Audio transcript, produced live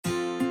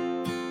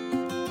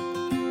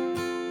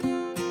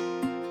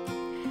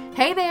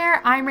Hey there,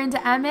 I'm Rinda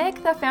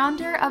Emick, the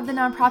founder of the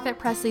nonprofit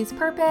Presley's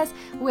Purpose,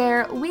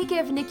 where we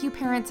give NICU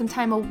parents some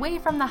time away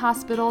from the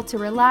hospital to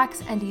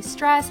relax and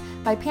de-stress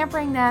by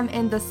pampering them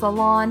in the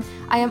salon.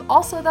 I am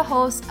also the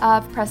host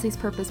of Presley's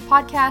Purpose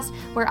podcast,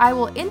 where I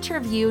will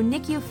interview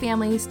NICU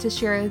families to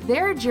share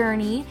their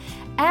journey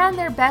and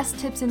their best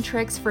tips and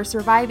tricks for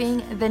surviving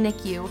the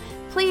NICU.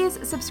 Please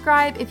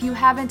subscribe if you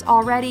haven't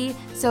already,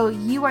 so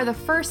you are the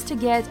first to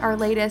get our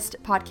latest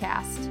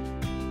podcast.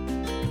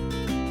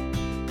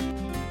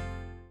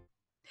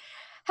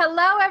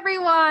 Hello,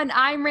 everyone.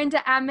 I'm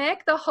Rinda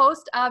Emick, the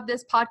host of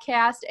this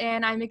podcast,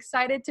 and I'm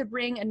excited to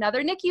bring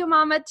another NICU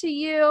mama to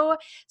you.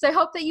 So I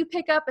hope that you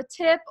pick up a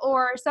tip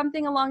or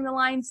something along the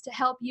lines to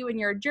help you in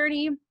your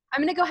journey. I'm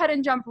going to go ahead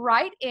and jump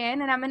right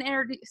in, and I'm going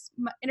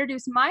to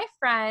introduce my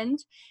friend,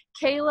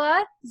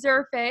 Kayla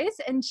Zerface,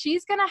 and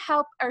she's going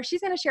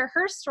to share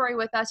her story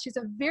with us. She's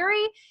a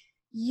very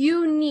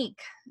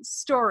unique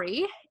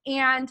story,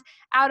 and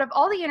out of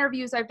all the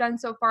interviews I've done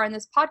so far in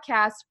this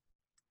podcast,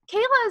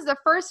 Kayla is the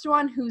first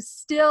one who's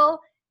still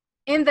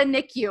in the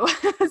NICU.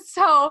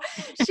 So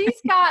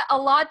she's got a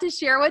lot to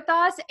share with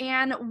us,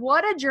 and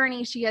what a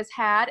journey she has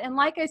had. And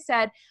like I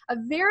said, a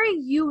very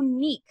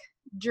unique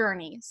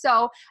journey.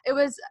 So it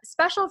was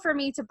special for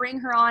me to bring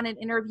her on and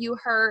interview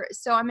her.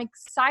 So I'm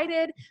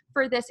excited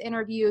for this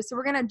interview. So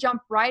we're going to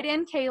jump right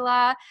in,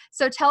 Kayla.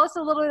 So tell us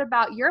a little bit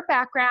about your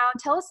background.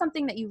 Tell us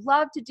something that you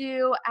love to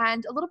do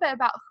and a little bit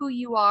about who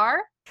you are.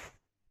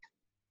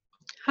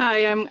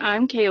 Hi,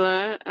 I'm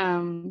Kayla.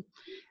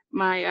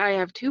 I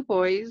have two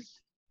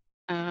boys.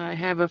 I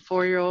have a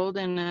 4-year-old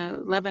and an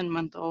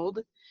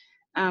 11-month-old.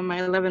 My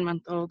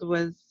 11-month-old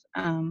was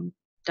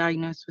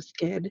diagnosed with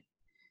SCID.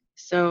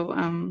 So,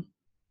 and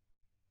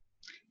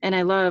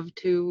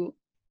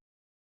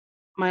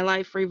my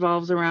life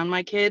revolves around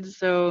my kids.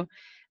 So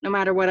no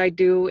matter what I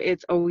do,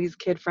 it's always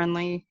kid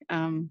friendly.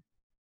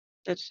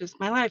 That's just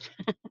my life.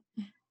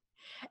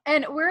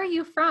 And where are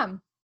you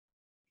from?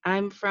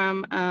 I'm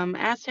from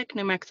Aztec,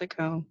 New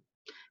Mexico.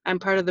 I'm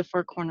part of the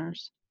Four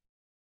Corners.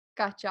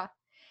 Gotcha.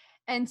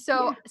 And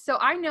so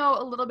I know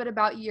a little bit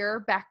about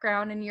your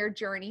background and your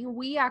journey.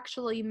 We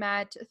actually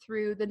met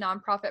through the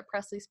nonprofit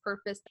Presley's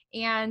Purpose,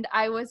 and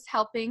I was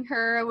helping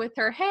her with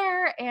her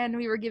hair, and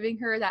we were giving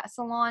her that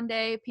salon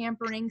day,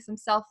 pampering, some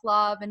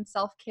self-love and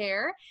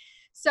self-care.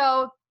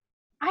 So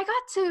I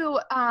got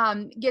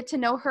to get to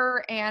know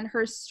her and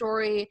her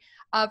story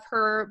of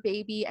her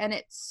baby, and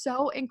it's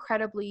so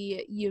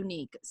incredibly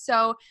unique.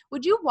 So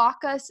would you walk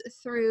us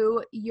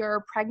through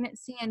your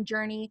pregnancy and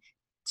journey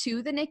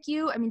to the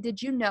NICU? I mean,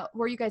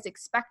 were you guys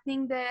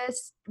expecting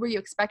this? Were you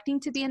expecting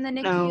to be in the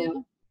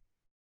NICU?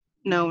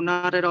 No,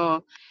 not at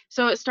all.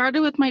 So it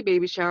started with my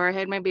baby shower. I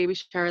had my baby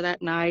shower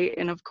that night,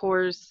 and of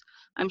course,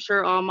 I'm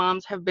sure all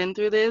moms have been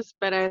through this,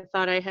 but I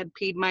thought I had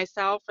peed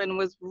myself and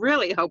was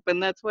really hoping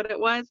that's what it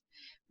was.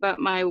 But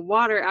my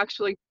water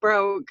actually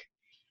broke.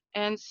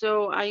 And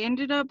so I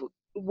ended up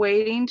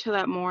waiting till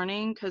that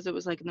morning because it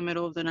was like in the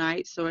middle of the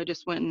night. So I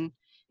just went and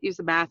used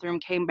the bathroom,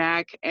 came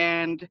back,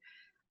 and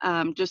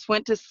just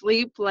went to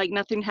sleep like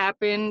nothing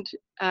happened,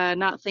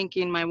 not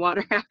thinking my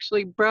water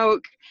actually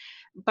broke.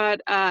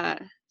 But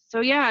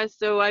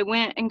so I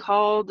went and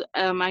called.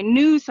 I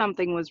knew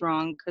something was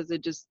wrong because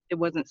it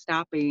wasn't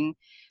stopping.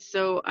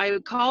 So I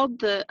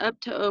called up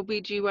to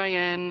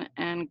OBGYN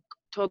and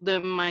told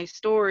them my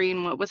story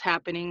and what was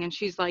happening. And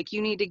she's like,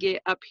 you need to get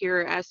up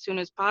here as soon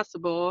as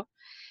possible.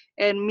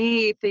 And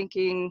me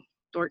thinking,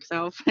 dork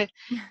self,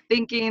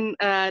 thinking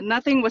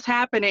nothing was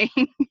happening.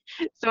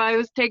 So I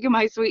was taking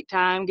my sweet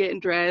time, getting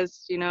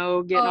dressed, getting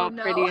all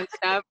pretty and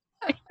stuff.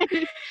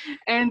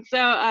 And so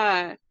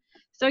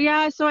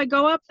I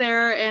go up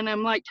there and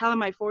I'm like telling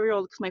my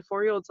 4-year-old, because my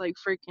 4-year-old's like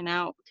freaking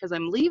out because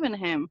I'm leaving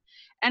him.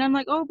 And I'm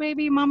like, oh,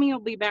 baby, mommy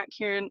will be back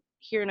here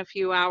in a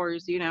few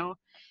hours,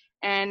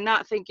 and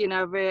not thinking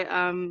of it.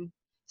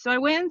 So I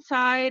went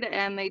inside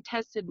and they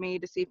tested me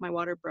to see if my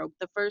water broke.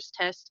 The first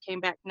test came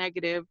back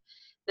negative.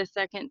 The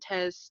second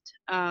test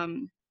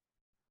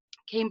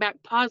came back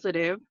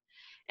positive.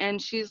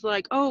 And she's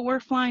like, oh,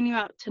 we're flying you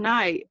out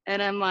tonight.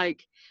 And I'm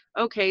like,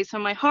 okay. So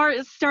my heart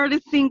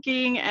started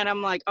sinking and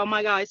I'm like, oh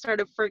my God, I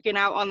started freaking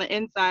out on the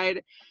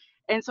inside.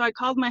 And so I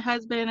called my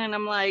husband and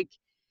I'm like,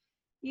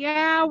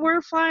 yeah,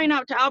 we're flying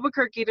out to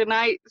Albuquerque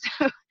tonight.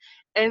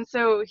 And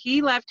so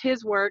he left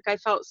his work. I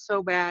felt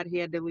so bad he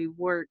had to leave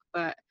work.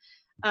 But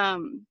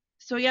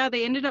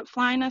they ended up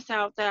flying us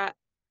out that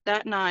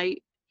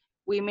night.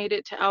 We made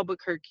it to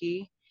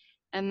Albuquerque.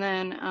 And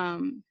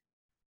then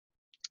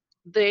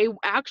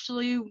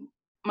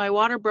my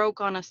water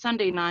broke on a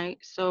Sunday night.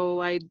 So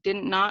I did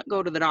not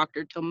go to the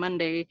doctor till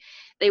Monday.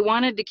 They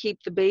wanted to keep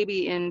the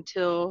baby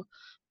until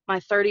my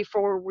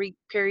 34-week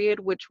period,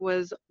 which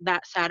was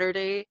that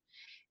Saturday.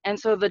 And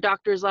so the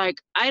doctor's like,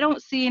 I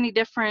don't see any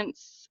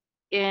difference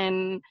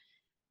in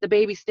the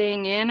baby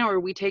staying in, or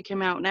we take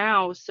him out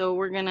now. So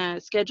we're going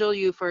to schedule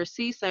you for a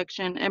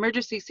C-section,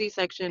 emergency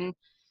C-section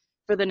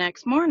for the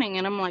next morning.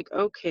 And I'm like,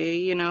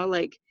 okay,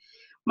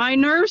 my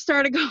nerves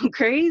started going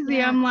crazy.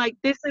 Yeah. I'm like,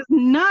 this is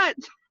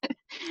nuts.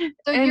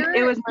 So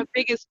it was my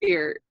biggest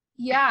fear.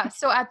 Yeah.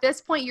 So at this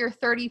point, you're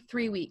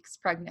 33 weeks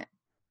pregnant.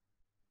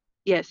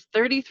 Yes,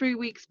 33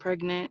 weeks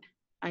pregnant.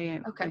 I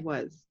Okay.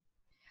 was.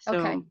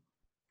 Okay. So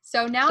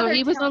So now so they're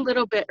he was a telling,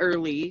 little bit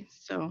early.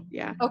 So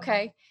yeah.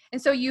 okay.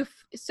 And so you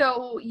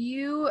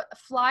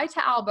fly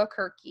to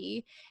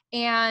Albuquerque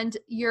and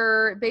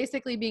you're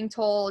basically being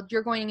told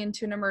you're going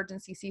into an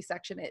emergency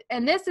C-section.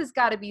 And this has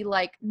got to be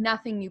like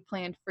nothing you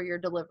planned for your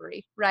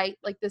delivery, right?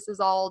 Like this is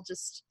all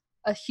just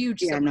a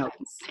huge Yeah, no.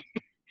 surprise.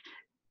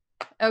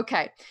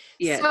 Okay.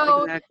 Yes,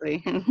 So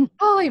exactly.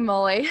 holy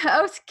moly.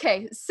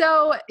 Okay.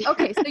 So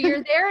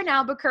you're there in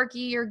Albuquerque.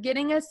 You're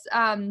getting a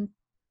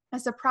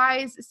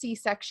surprise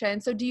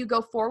C-section. So do you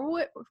go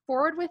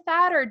forward with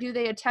that, or do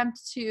they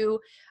attempt to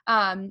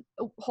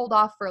hold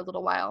off for a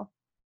little while?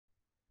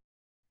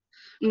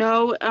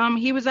 No,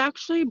 he was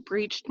actually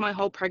breached my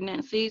whole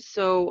pregnancy,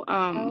 so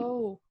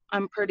Oh,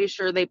 I'm pretty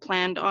sure they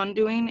planned on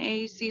doing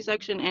a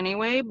C-section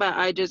anyway, but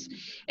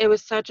it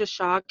was such a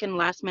shock and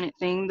last minute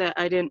thing that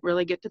I didn't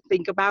really get to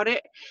think about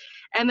it.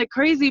 And the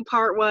crazy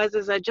part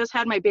is I just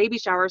had my baby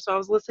shower, so I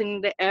was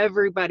listening to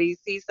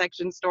everybody's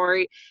C-section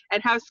story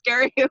and how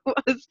scary it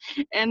was,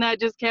 and that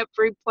just kept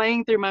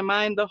replaying through my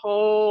mind the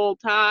whole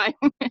time.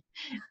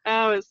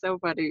 Oh, it's so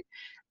funny.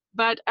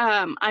 But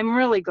I'm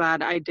really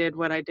glad I did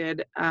what I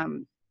did.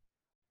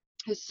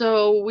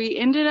 So we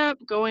ended up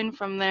going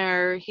from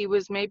there. He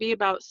was maybe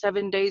about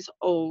 7 days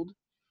old.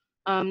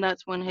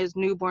 That's when his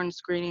newborn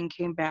screening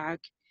came back.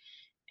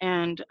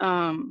 And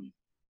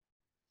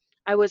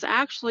I was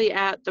actually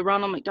at the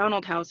Ronald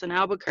McDonald House in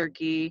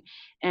Albuquerque,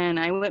 and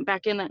I went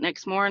back in that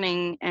next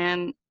morning,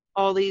 and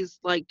all these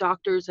like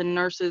doctors and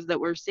nurses that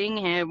were seeing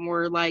him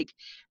were like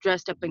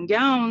dressed up in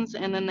gowns,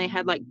 and then they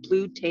had like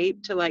blue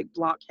tape to like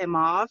block him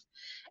off.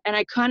 And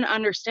I couldn't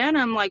understand.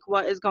 I'm like,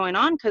 what is going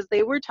on? Because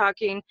they were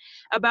talking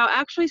about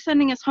actually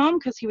sending us home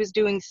because he was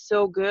doing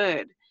so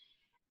good.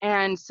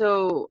 And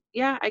so,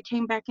 yeah, I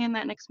came back in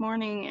that next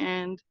morning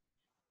and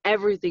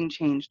everything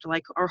changed.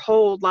 Like our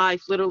whole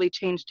life literally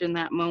changed in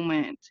that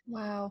moment.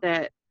 wow.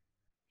 That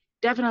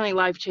definitely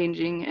life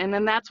changing. And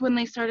then that's when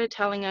they started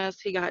telling us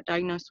he got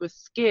diagnosed with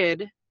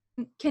SCID.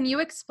 Can you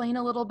explain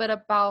a little bit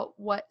about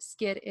what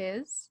SCID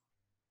is?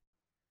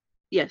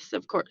 Yes,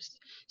 of course.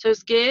 So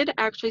SCID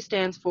actually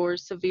stands for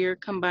Severe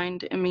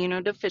Combined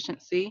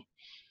Immunodeficiency.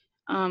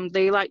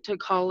 They like to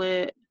call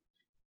it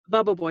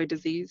bubble boy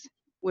disease,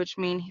 which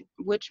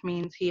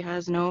means he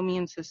has no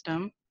immune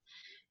system.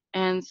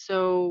 And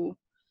so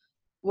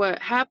what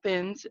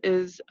happens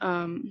is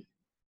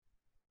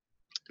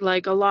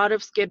like a lot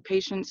of SCID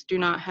patients do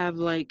not have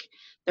like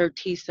their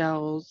T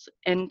cells,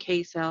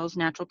 NK cells,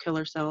 natural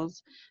killer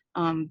cells,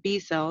 B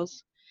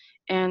cells.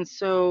 And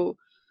so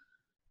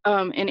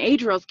in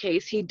Adriel's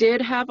case, he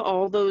did have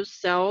all those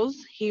cells.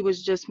 He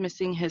was just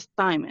missing his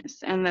thymus.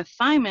 And the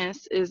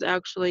thymus is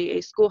actually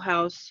a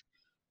schoolhouse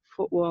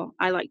well,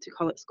 I like to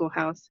call it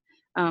schoolhouse,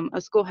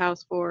 a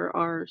schoolhouse for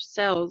our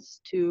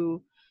cells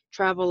to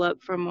travel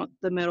up from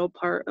the middle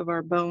part of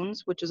our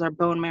bones, which is our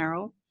bone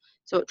marrow.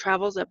 So it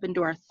travels up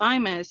into our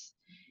thymus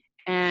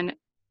and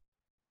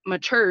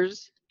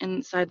matures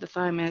inside the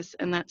thymus,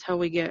 and that's how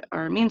we get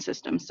our immune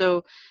system.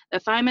 So the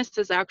thymus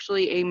is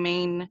actually a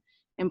main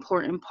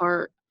important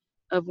part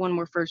of when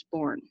we're first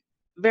born.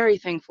 Very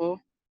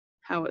thankful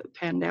how it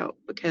panned out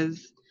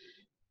because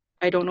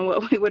I don't know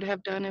what we would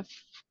have done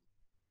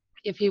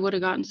if he would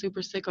have gotten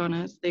super sick on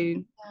us.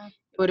 It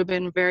would have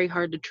been very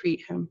hard to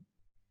treat him.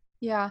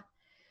 Yeah.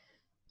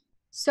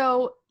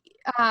 So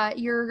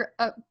you're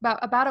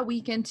about a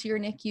week into your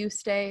NICU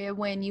stay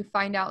when you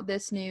find out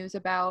this news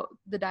about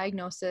the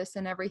diagnosis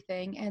and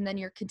everything, and then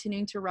you're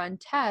continuing to run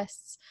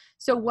tests.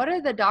 So what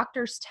are the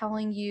doctors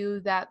telling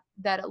you that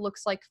it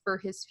looks like for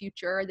his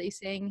future? Are they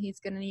saying he's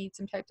going to need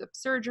some types of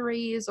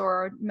surgeries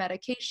or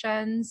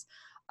medications?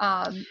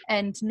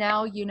 And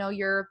now,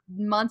 you're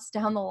months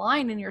down the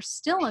line and you're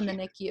still in the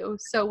NICU.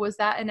 So was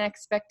that an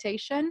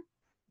expectation?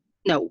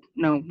 No,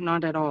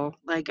 not at all.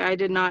 Like I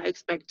did not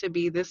expect to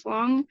be this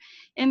long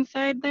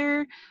inside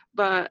there,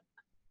 but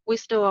we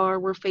still are.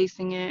 We're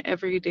facing it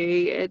every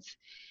day.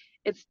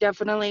 It's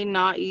definitely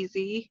not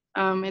easy.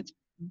 It's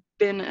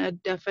been a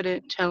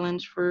definite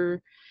challenge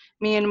for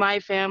me and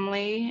my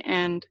family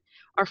and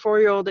our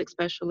 4-year-old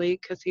especially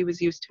because he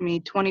was used to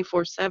me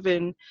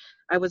 24/7.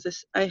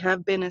 I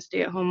have been a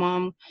stay-at-home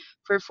mom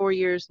for 4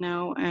 years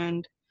now,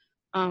 and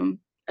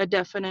a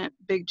definite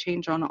big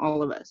change on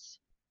all of us.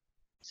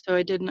 So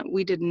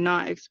we did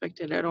not expect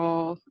it at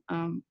all.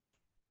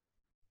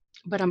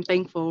 But I'm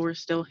thankful we're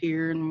still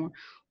here and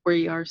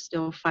we are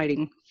still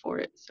fighting for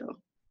it. So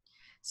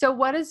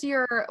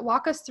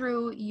walk us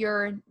through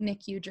your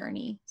NICU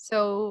journey.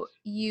 So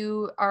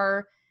you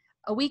are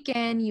a week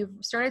in,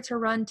 you've started to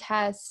run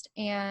tests,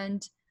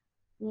 and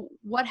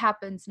what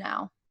happens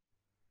now?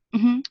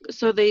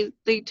 So they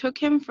took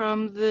him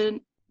from the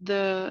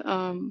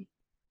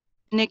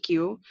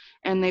NICU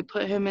and they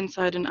put him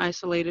inside an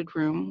isolated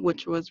room,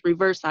 which was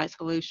reverse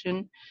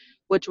isolation,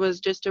 which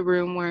was just a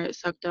room where it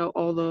sucked out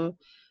all the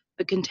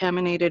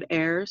contaminated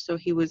air. So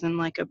he was in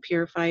like a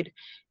purified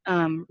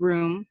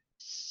room.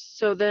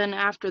 So then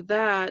after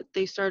that,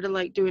 they started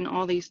like doing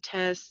all these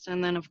tests,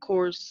 and then of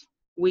course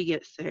we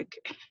get sick.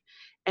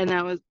 And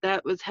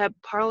that was had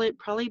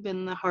probably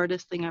been the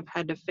hardest thing I've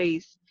had to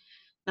face,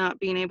 not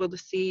being able to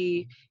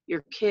see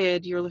your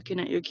kid. You're looking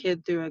at your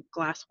kid through a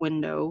glass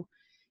window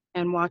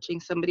and watching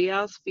somebody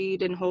else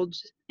feed and hold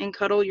and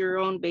cuddle your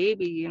own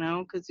baby,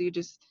 because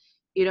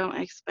you don't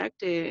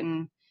expect it.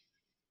 And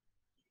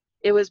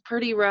it was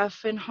pretty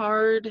rough and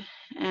hard.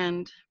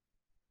 And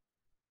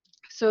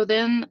so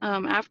then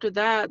after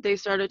that, they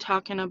started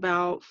talking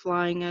about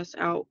flying us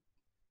out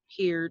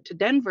here to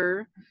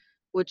Denver,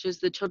 which is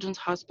the Children's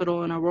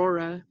Hospital in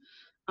Aurora.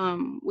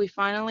 We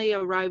finally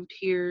arrived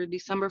here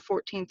December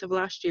 14th of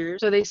last year.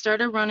 So they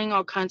started running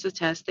all kinds of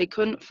tests. They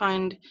couldn't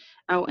find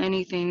out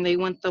anything. They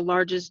went the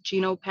largest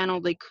genome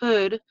panel they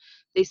could.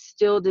 They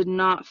still did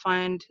not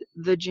find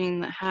the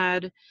gene that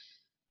had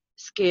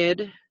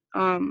SCID.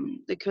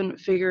 They couldn't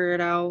figure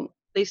it out.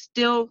 They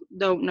still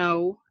don't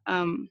know.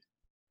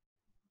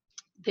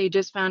 They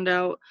just found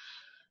out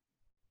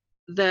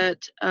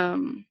that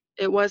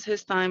it was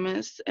his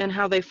thymus, and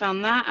how they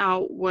found that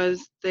out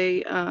was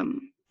they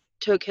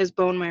took his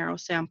bone marrow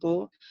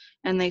sample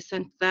and they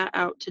sent that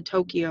out to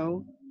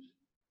Tokyo.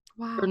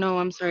 Or Wow. no,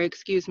 I'm sorry,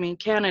 excuse me,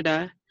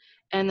 Canada.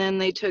 And then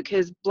they took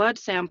his blood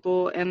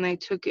sample and they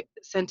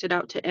sent it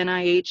out to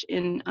NIH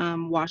in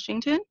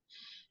Washington.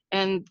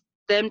 And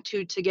them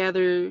two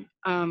together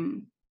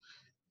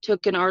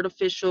took an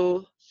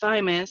artificial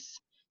thymus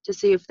to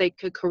see if they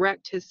could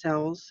correct his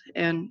cells,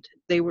 and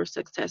they were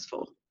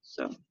successful.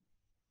 So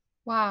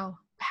Wow.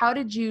 How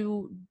did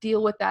you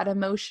deal with that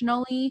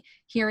emotionally,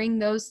 hearing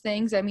those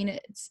things? I mean,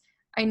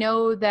 I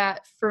know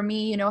that for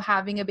me,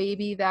 having a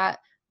baby that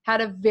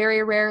had a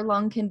very rare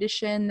lung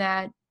condition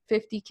that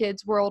 50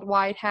 kids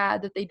worldwide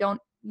had, that they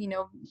don't,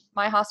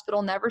 my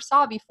hospital never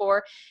saw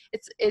before,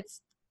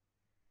 it's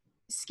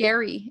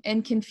scary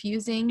and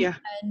confusing, yeah.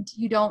 and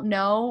you don't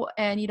know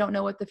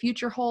what the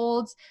future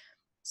holds.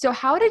 So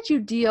how did you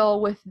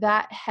deal with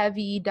that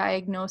heavy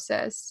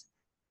diagnosis?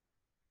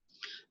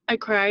 I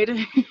cried.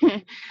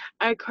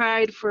 I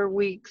cried for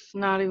weeks,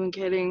 not even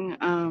kidding.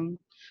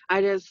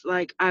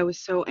 I was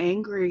so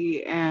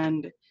angry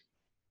and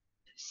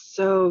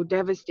so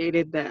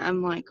devastated that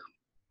I'm like,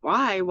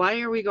 why? Why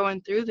are we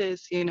going through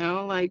this?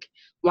 Like,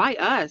 why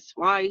us?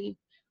 Why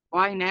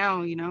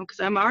now?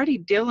 Because I'm already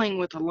dealing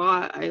with a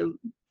lot.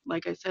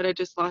 Like I said, I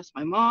just lost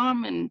my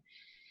mom, and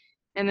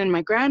then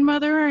my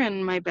grandmother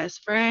and my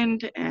best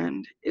friend,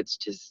 and it's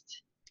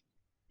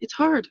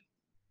hard.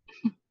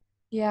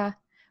 Yeah,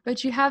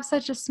 but you have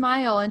such a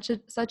smile and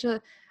such a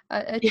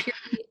Yeah,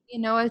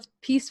 cheery, a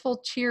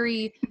peaceful,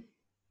 cheery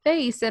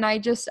face, and I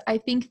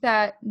think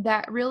that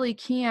that really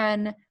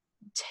can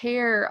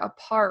tear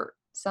apart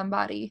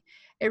somebody.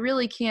 It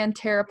really can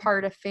tear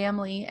apart a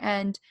family,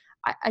 and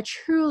I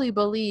truly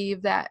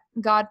believe that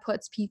God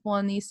puts people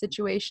in these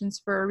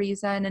situations for a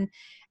reason,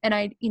 and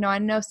I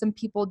know some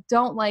people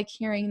don't like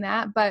hearing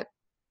that, but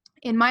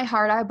in my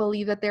heart, I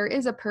believe that there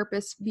is a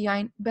purpose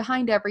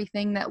behind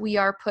everything that we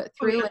are put oh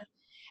through. yeah,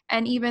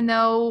 And even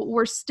though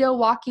we're still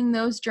walking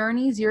those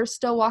journeys, you're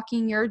still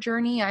walking your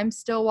journey, I'm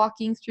still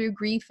walking through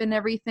grief and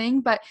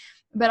everything, but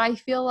I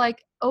feel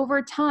like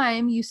over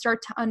time you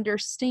start to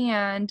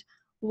understand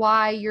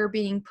why you're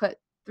being put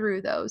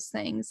through those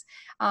things.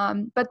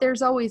 But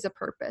there's always a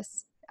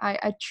purpose.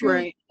 I truly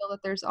right. feel that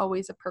there's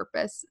always a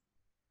purpose.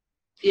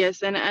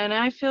 Yes, and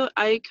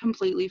I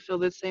completely feel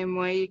the same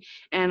way,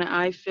 and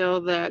I feel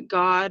that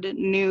God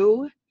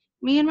knew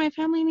me and my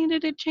family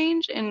needed a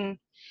change, and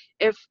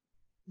if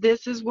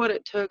this is what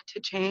it took to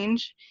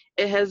change,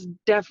 it has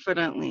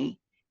definitely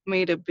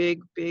made a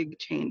big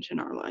change in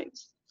our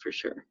lives, for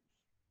sure.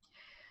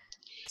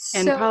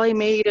 And So, probably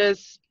made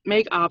us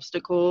make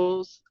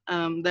obstacles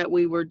that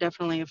we were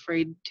definitely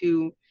afraid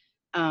to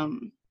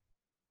um,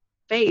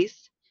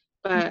 face.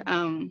 But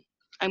I'm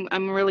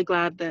really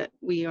glad that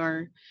we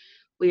are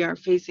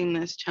facing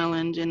this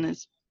challenge and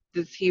this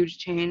huge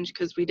change,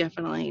 because we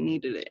definitely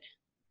needed it.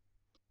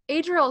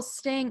 Adriel's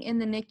staying in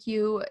the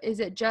NICU. Is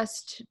it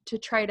just to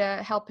try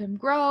to help him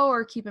grow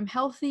or keep him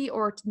healthy,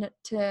 or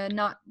to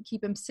not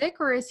keep him sick,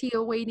 or is he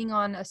awaiting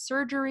on a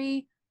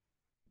surgery?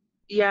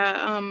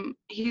 Yeah,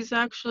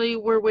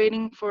 we're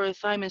waiting for a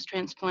thymus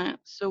transplant.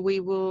 So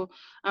we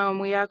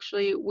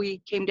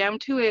came down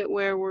to it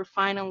where we're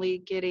finally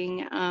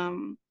getting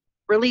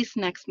released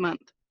next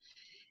month.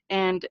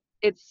 And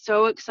it's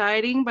so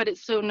exciting, but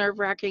it's so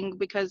nerve-wracking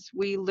because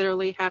we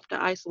literally have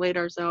to isolate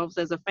ourselves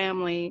as a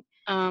family.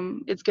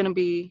 It's going to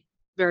be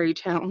very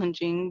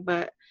challenging,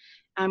 but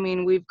I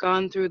mean, we've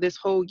gone through this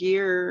whole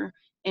year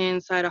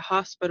inside a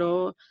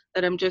hospital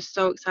that I'm just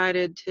so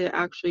excited to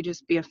actually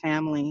just be a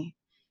family.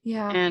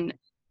 Yeah. And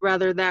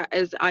rather that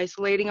as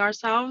isolating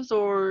ourselves,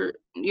 or,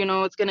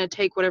 it's going to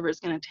take whatever it's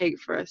going to take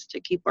for us to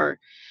keep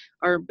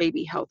our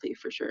baby healthy,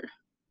 for sure.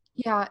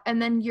 Yeah.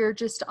 And then you're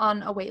just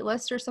on a wait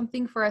list or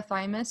something for a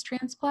thymus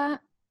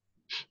transplant?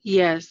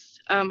 Yes.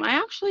 I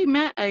actually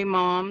met a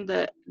mom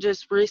that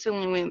just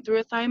recently went through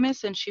a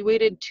thymus, and she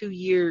waited 2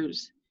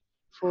 years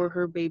for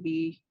her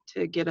baby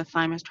to get a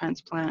thymus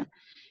transplant.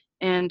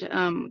 And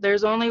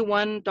there's only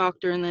one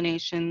doctor in the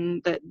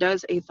nation that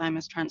does a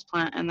thymus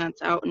transplant, and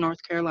that's out in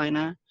North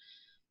Carolina.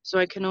 So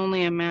I can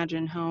only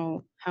imagine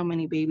how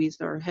many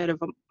babies are ahead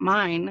of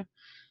mine.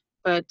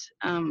 But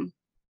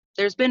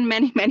there's been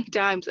many, many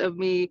times of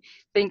me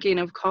thinking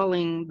of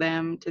calling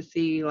them to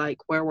see like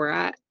where we're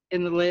at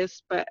in the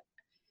list. But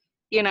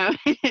you know,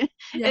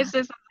 Yeah. it's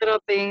just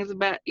little things.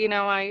 But you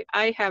know,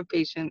 I have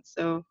patience.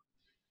 So,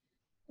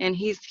 and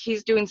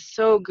he's doing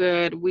so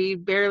good. We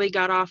barely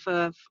got off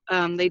of.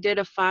 They did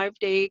a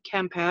 5-day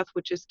campath,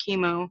 which is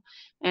chemo,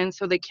 and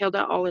so they killed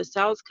out all his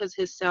cells because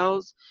his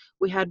cells.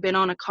 We had been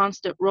on a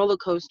constant roller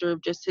coaster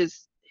of just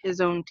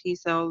his own T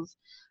cells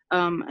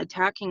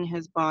attacking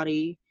his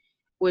body,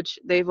 which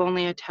they've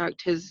only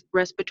attacked his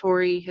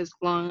respiratory, his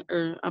lung,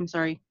 or I'm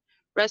sorry,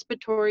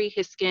 respiratory,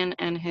 his skin,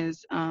 and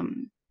his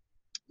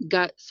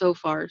gut so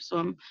far.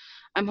 So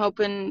I'm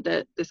hoping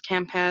that this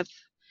campath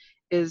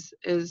is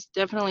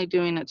definitely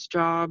doing its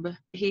job.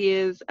 He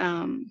is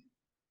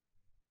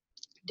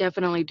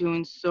definitely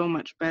doing so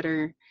much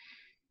better.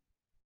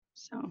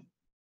 So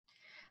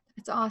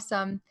It's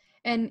awesome.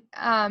 And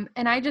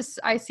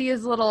I see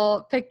his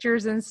little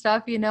pictures and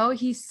stuff, you know,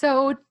 he's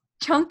so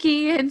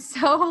chunky and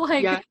so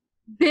like yeah,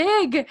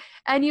 big.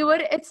 And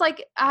it's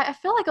like I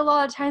feel like a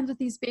lot of times with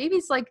these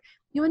babies, like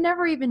you would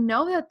never even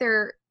know that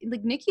they're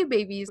like NICU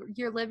babies.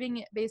 You're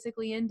living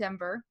basically in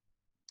Denver.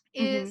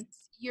 Is hmm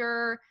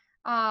your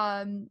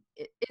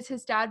is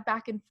his dad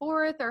back and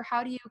forth, or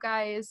how do you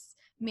guys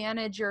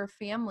manage your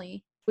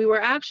family? we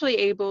were actually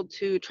able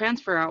to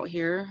transfer out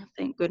here,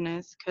 thank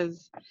goodness,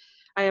 because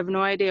I have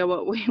no idea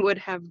what we would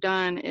have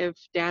done if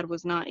dad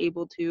was not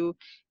able to.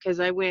 Because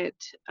I went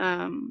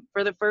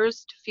for the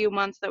first few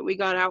months that we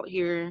got out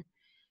here,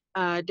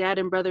 dad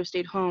and brother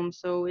stayed home,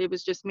 so it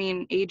was just me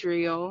and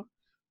Adriel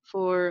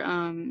for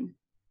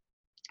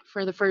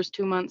for the first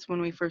 2 months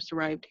when we first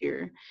arrived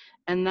here.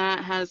 And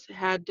that has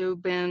had to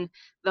have been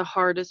the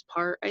hardest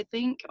part, I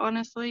think,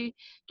 honestly,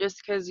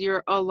 just because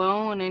you're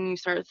alone and you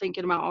start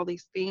thinking about all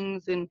these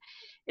things. And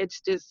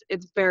it's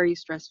very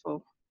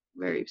stressful,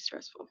 very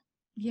stressful.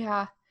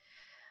 Yeah,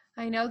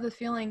 I know the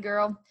feeling,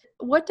 girl.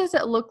 What does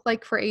it look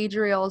like for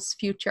Adriel's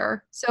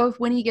future? So, if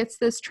when he gets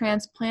this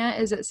transplant,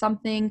 is it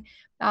something,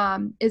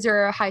 is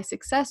there a high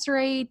success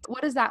rate?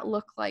 What does that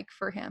look like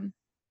for him?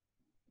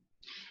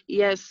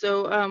 Yes,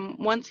 so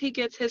once he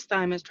gets his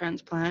thymus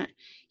transplant,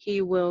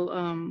 he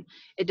will,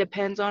 it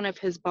depends on if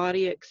his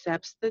body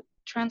accepts the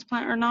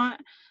transplant or not.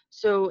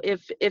 So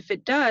if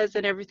it does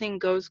and everything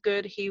goes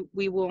good,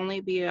 we will only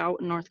be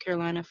out in North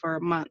Carolina for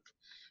a month.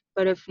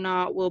 But if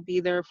not, we'll be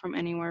there from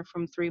anywhere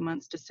from 3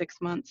 months to 6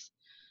 months,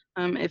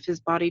 if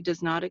his body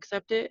does not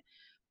accept it.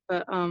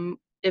 But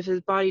if his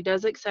body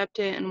does accept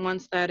it, and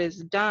once that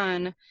is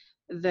done,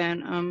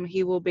 then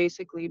he will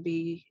basically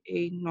be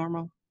a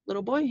normal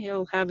little boy.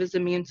 He'll have his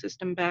immune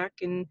system back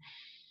and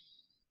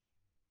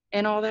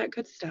all that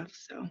good stuff.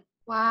 So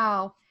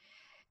Wow.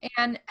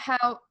 And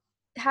how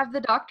have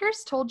the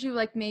doctors told you,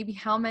 like, maybe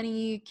how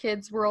many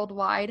kids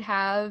worldwide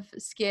have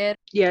SCID?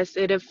 yes,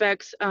 it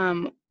affects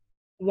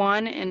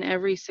one in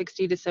every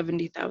 60 to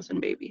 70,000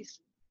 babies.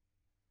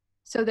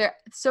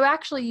 So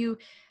actually you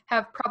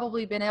have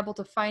probably been able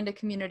to find a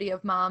community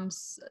of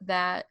moms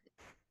that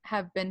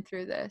have been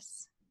through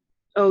this.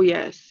 Oh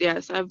yes,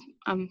 yes.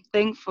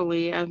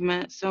 Thankfully I've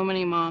met so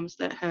many moms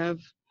that have.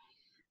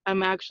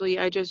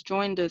 I just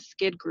joined a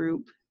skid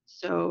group,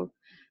 so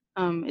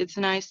it's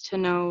nice to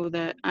know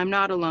that I'm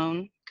not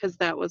alone, because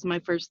that was my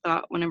first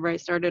thought whenever I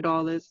started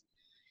all this,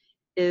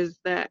 is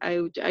that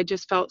I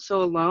just felt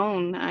so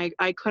alone.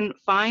 I couldn't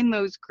find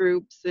those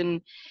groups,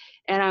 and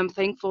I'm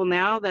thankful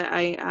now that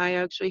I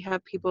actually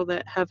have people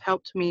that have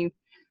helped me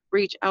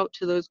reach out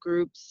to those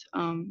groups.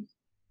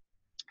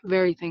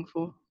 Very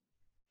thankful.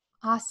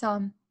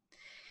 Awesome.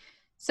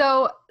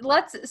 So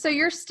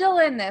you're still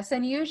in this,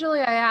 and usually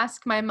I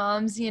ask my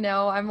moms, you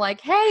know, I'm like,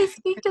 hey,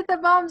 speak to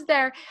the moms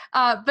there.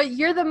 But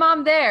you're the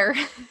mom there.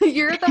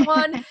 You're the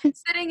one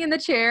sitting in the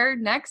chair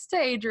next to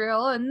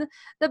Adriel in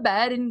the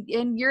bed,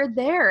 and you're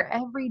there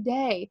every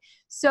day.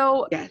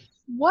 So Yes.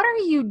 what are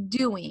you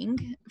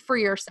doing for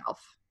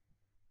yourself?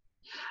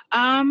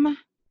 Um,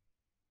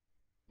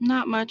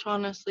 Not much,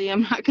 honestly.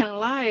 I'm not gonna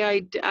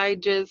lie. I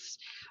just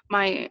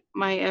my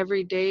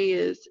everyday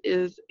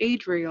is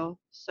Adriel.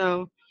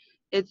 So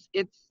it's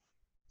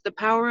the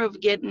power of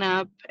getting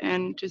up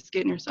and just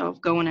getting yourself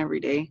going every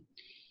day.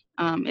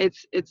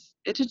 It's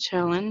a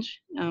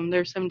challenge.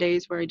 There's some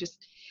days where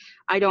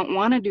I don't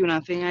want to do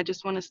nothing. I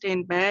just want to stay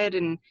in bed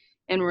and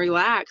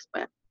relax,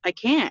 but I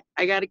can't.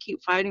 I got to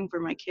keep fighting for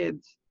my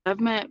kids. I've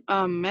met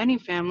many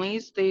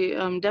families. They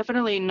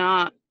definitely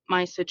not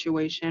my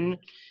situation,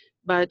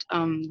 but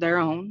their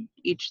own,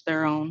 each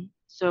their own.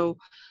 So,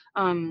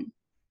 um,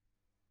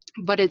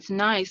 but it's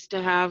nice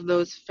to have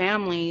those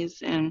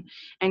families and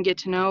get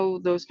to know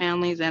those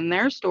families and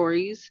their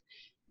stories.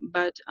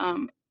 But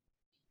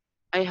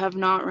I have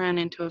not ran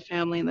into a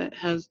family that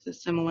has the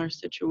similar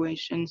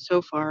situation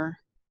so far.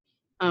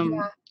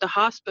 Yeah. The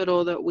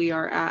hospital that we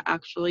are at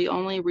actually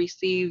only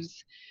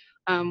receives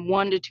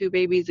 1 to 2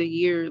 babies a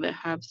year that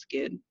have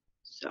skid.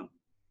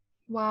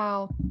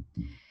 Wow.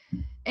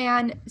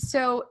 And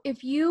so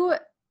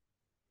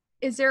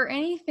is there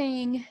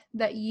anything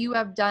that you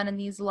have done in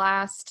these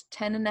last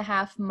 10 and a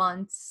half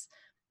months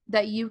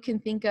that you can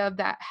think of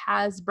that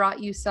has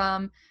brought you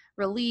some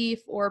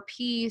relief or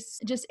peace?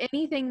 Just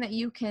anything that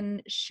you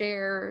can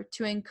share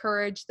to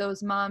encourage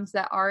those moms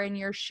that are in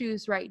your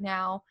shoes right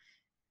now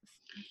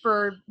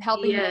for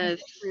helping them Yes.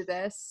 get through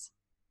this?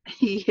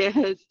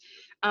 Yes.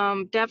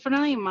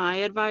 Definitely my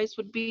advice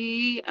would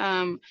be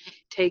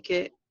take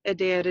it a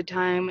day at a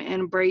time,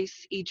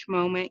 embrace each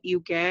moment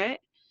you get.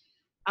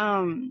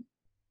 Um,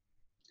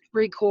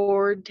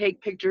 Record,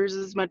 take pictures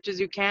as much as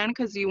you can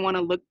because you want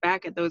to look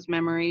back at those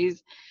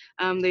memories.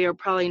 They are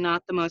probably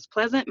not the most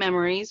pleasant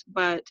memories,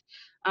 but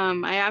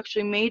I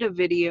actually made a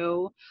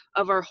video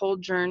of our whole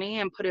journey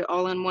and put it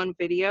all in one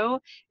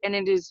video. And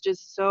it is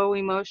just so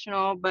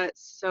emotional, but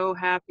so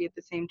happy at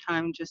the same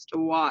time just to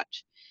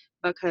watch,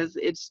 because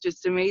it's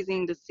just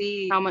amazing to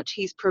see how much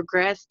he's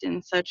progressed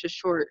in such a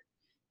short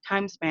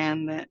time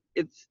span that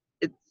it's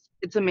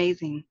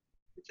amazing.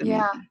 It's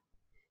Yeah. amazing.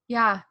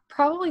 Yeah.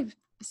 Probably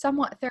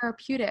somewhat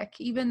therapeutic,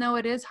 even though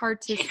it is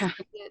hard to see. Yeah.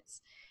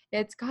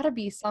 It's got to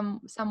be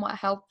somewhat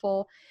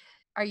helpful.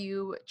 Are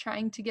you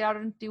trying to get out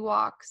and do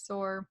walks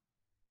or?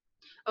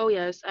 Oh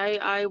yes,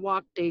 I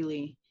walk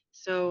daily.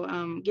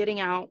 So getting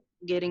out,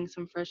 getting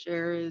some fresh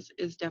air is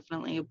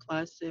definitely a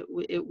plus.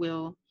 It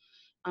will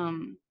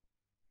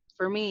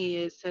for me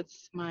it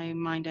sets my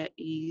mind at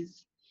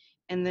ease.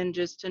 And then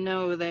just to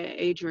know that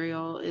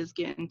Adriel is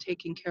getting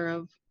taken care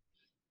of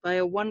by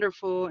a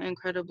wonderful,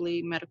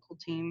 incredibly medical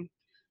team.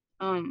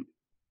 Um,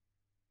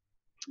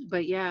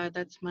 but yeah,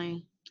 that's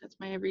my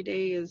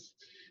everyday is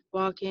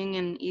walking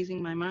and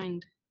easing my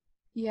mind.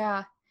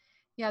 Yeah.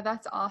 Yeah,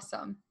 that's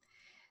awesome.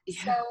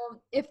 So, Yeah.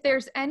 if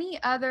there's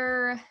any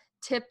other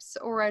tips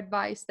or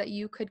advice that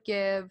you could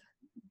give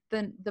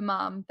the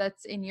mom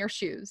that's in your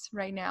shoes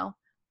right now,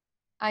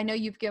 I know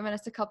you've given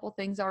us a couple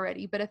things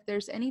already, but if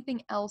there's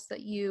anything else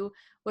that you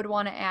would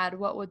want to add,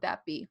 what would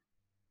that be?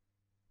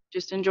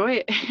 Just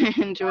enjoy it.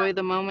 Enjoy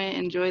the moment,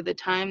 enjoy the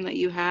time that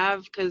you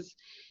have, because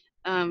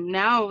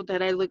now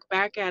that I look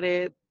back at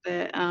it,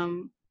 that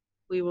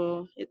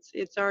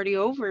it's already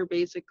over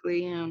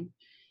basically, and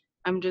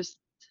I'm just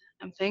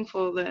I'm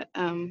thankful that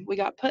we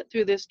got put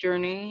through this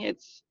journey.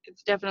 It's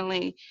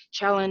definitely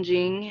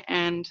challenging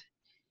and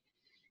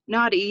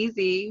not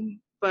easy,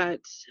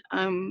 but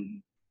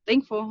I'm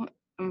thankful.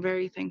 I'm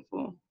very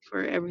thankful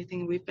for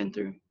everything we've been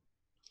through.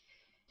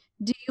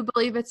 Do you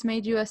believe it's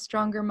made you a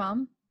stronger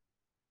mom?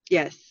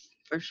 Yes,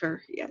 for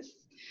sure. Yes.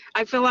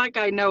 I feel like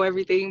I know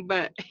everything,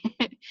 but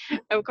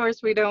of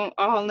course we don't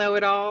all know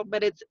it all,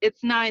 but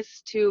it's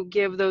nice to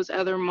give those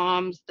other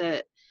moms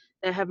that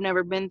have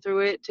never been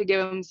through it, to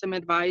give them some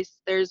advice.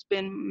 There's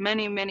been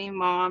many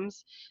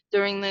moms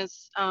during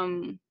this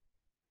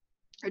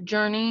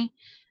journey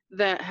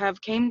that have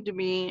came to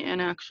me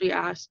and actually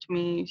asked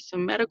me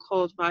some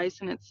medical advice,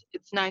 and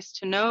it's nice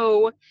to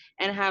know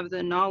and have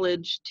the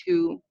knowledge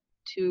to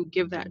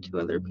give that to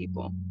other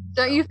people.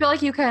 Don't you So, feel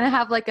like you kind of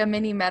have like a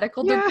mini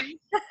medical yeah. degree?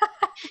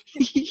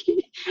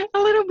 A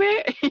little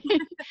bit.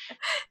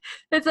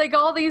 It's like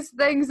all these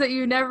things that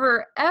you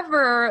never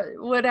ever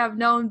would have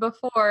known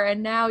before,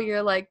 and now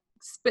you're like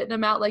spitting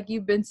them out like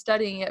you've been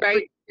studying it for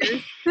Right?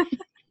 years.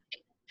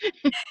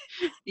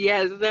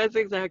 Yes, that's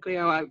exactly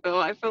how I feel.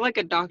 I feel like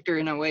a doctor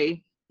in a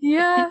way.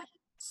 Yeah.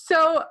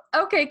 So,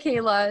 okay,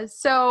 Kayla.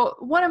 So,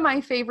 one of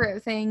my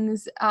favorite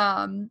things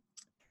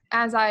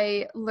as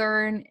I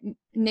learn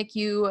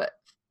NICU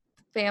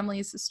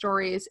families'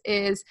 stories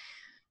is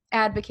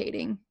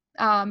advocating.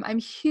 I'm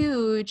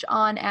huge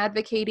on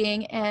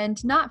advocating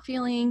and not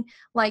feeling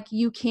like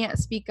you can't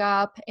speak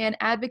up, and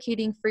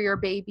advocating for your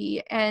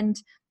baby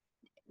and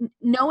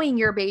knowing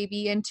your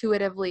baby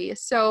intuitively.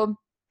 So,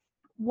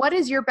 what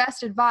is your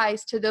best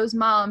advice to those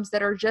moms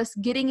that are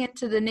just getting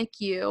into the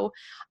NICU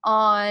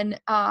on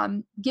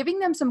giving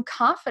them some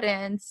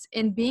confidence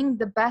in being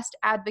the best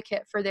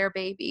advocate for their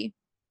baby?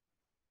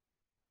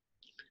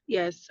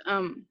 Yes.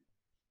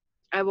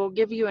 I will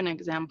give you an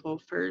example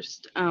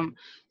first.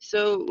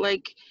 So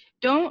like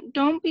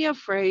don't be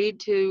afraid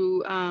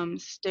to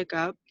stick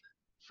up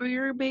for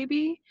your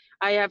baby.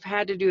 I have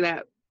had to do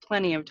that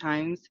plenty of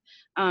times.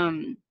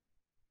 Um,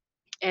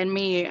 and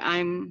me,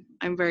 I'm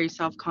very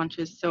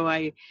self-conscious, so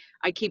I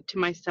keep to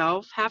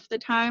myself half the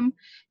time.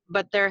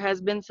 But there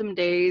has been some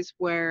days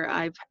where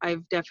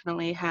I've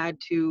definitely had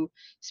to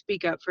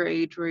speak up for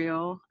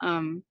Adriel.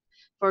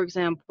 For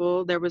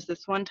example, there was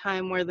this one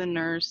time where the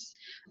nurse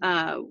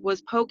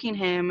was poking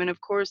him, and of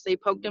course they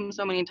poked him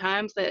so many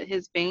times that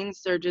his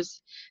veins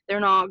they're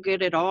not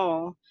good at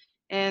all.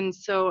 And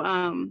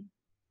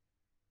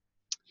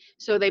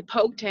so they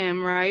poked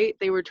him, right?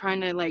 They were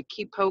trying to like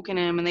keep poking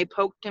him, and they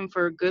poked him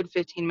for a good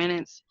 15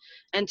 minutes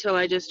until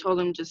I just told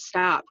him to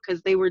stop,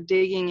 because they were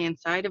digging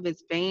inside of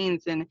his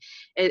veins, and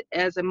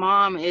as a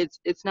mom,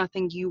 it's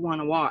nothing you want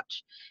to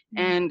watch.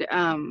 And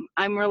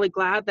I'm really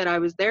glad that I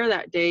was there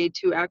that day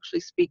to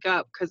actually speak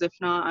up, because if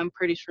not, I'm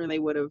pretty sure they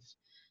would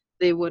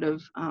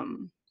have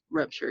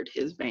ruptured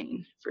his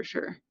vein for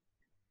sure.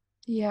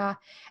 Yeah.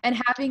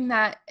 And having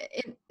that,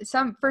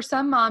 for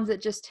some moms,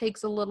 it just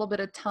takes a little bit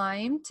of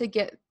time to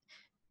get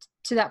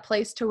to that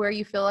place to where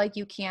you feel like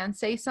you can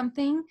say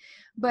something.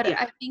 But Yeah,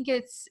 I think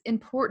it's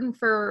important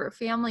for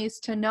families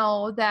to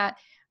know that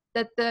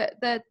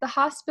the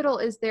hospital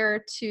is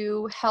there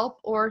to help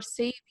or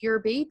save your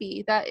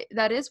baby.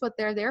 That is what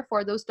they're there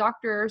for. Those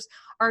doctors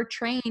are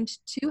trained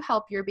to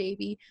help your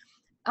baby.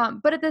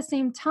 But at the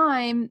same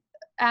time,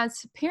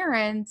 as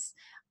parents,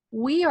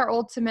 we are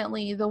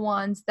ultimately the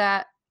ones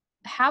that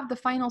have the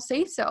final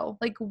say so.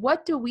 Like,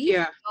 what do we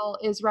yeah, feel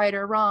is right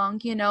or wrong,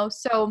 you know?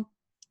 So,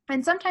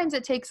 and sometimes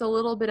it takes a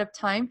little bit of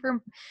time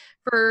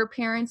for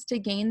parents to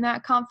gain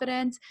that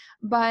confidence.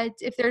 But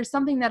if there's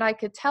something that I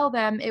could tell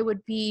them, it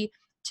would be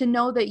to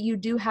know that you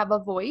do have a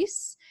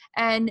voice,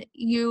 and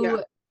yeah,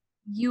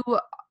 you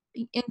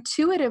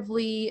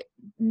intuitively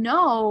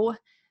know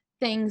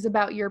things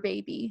about your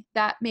baby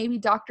that maybe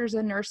doctors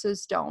and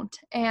nurses don't.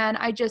 And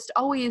I just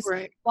always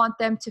right. want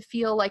them to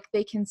feel like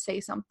they can say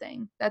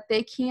something, that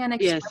they can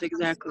Yes, express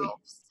exactly.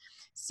 themselves.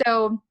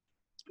 So,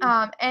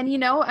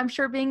 and I'm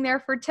sure being there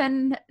for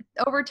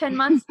over 10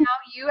 months now,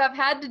 you have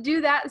had to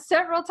do that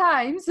several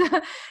times,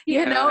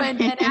 Yeah.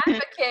 and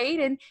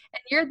advocate, and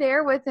you're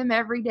there with them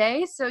every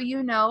day. So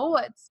you know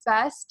what's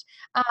best.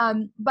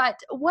 But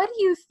what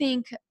do you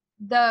think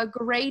the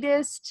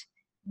greatest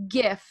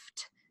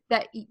gift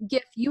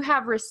gift you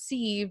have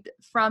received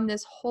from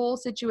this whole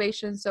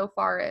situation so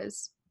far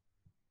is?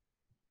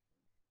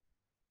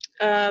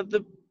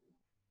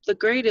 The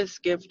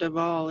greatest gift of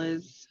all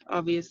is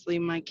obviously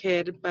my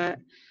kid, but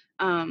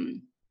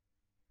um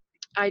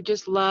I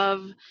just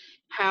love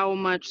how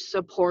much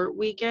support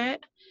we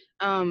get.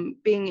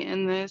 Being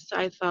in this,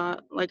 I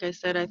thought, like I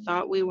said, I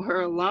thought we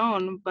were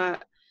alone,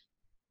 but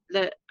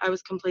that I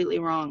was completely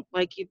wrong.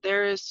 Like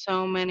there is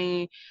so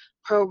many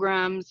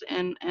programs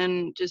and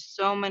just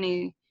so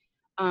many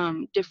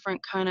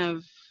different kind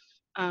of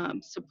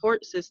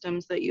support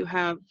systems that you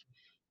have.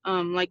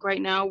 Like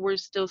right now, we're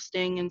still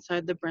staying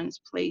inside the Brent's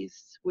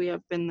place. We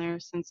have been there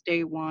since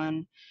day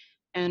one,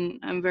 and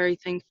I'm very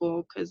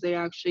thankful because they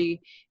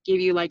actually give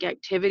you like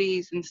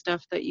activities and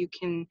stuff that you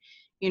can,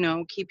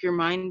 keep your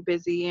mind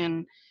busy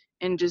and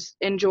just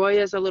enjoy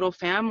as a little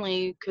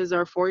family. Because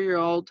our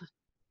 4-year-old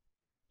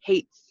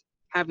hates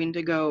having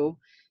to go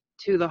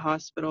to the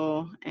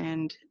hospital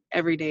and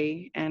every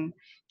day and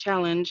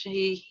challenge.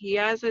 He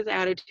has his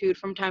attitude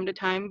from time to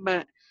time,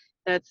 but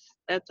that's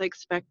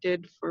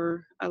expected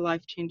for a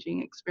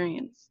life-changing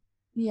experience.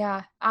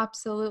 Yeah,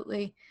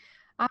 absolutely.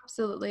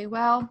 Absolutely.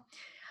 Well,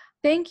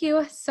 thank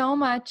you so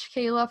much,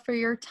 Kayla, for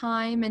your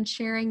time and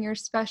sharing your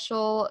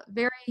special,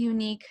 very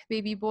unique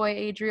baby boy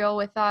Adriel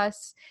with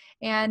us.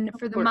 And Of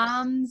for the course.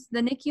 moms,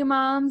 the NICU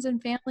moms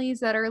and families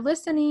that are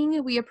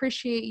listening, we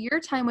appreciate your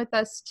time with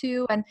us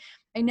too. And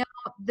I know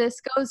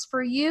this goes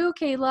for you,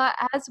 Kayla,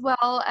 as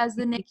well as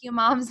the NICU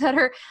moms that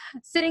are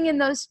sitting in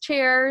those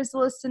chairs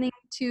listening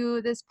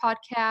to this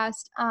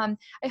podcast. I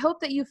hope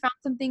that you found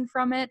something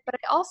from it, but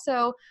I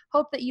also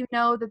hope that you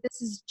know that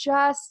this is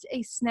just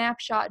a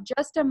snapshot,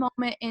 just a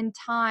moment in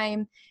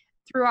time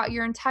throughout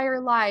your entire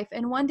life.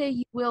 And one day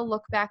you will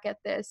look back at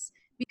this,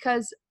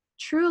 because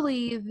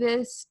truly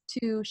this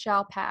too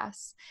shall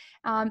pass.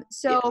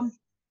 So Yes.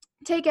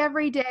 take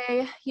every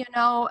day,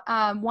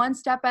 one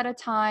step at a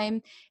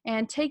time,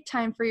 and take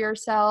time for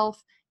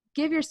yourself.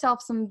 Give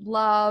yourself some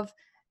love.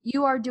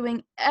 You are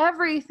doing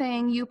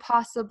everything you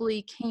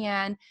possibly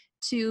can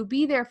to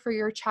be there for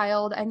your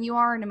child, and you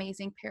are an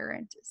amazing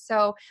parent.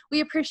 So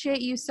we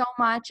appreciate you so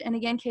much. And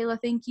again, Kayla,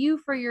 thank you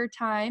for your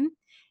time.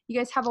 You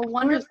guys have a Of course.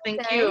 wonderful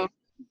Thank day. you.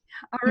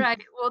 All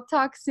right, we'll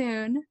talk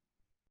soon.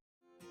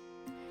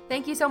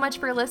 Thank you so much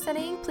for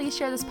listening. Please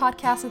share this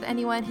podcast with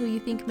anyone who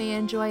you think may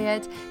enjoy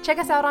it. Check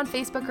us out on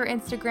Facebook or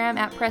Instagram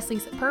at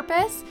Presley's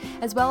Purpose,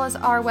 as well as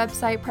our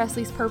website,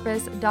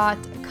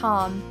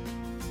 presleys.purpose.com.